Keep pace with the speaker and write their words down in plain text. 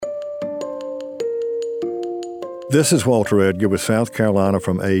This is Walter Edgar with South Carolina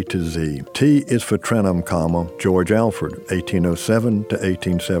from A to Z. T is for Trenholm, George Alfred, 1807 to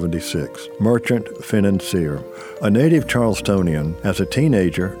 1876, merchant, financier. A native Charlestonian, as a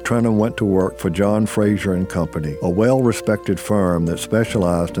teenager, Trenholm went to work for John Fraser and Company, a well-respected firm that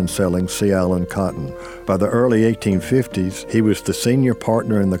specialized in selling Sea Island cotton. By the early 1850s, he was the senior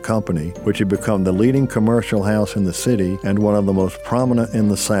partner in the company, which had become the leading commercial house in the city and one of the most prominent in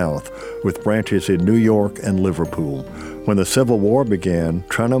the South, with branches in New York and Liverpool. When the Civil War began,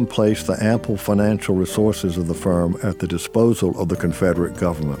 Trenholm placed the ample financial resources of the firm at the disposal of the Confederate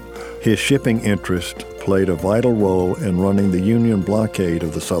government. His shipping interest played a vital role in running the Union blockade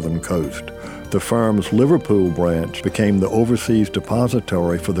of the southern coast. The firm's Liverpool branch became the overseas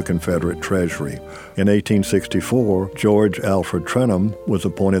depository for the Confederate Treasury. In 1864, George Alfred Trenholm was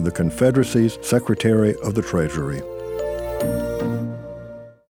appointed the Confederacy's Secretary of the Treasury.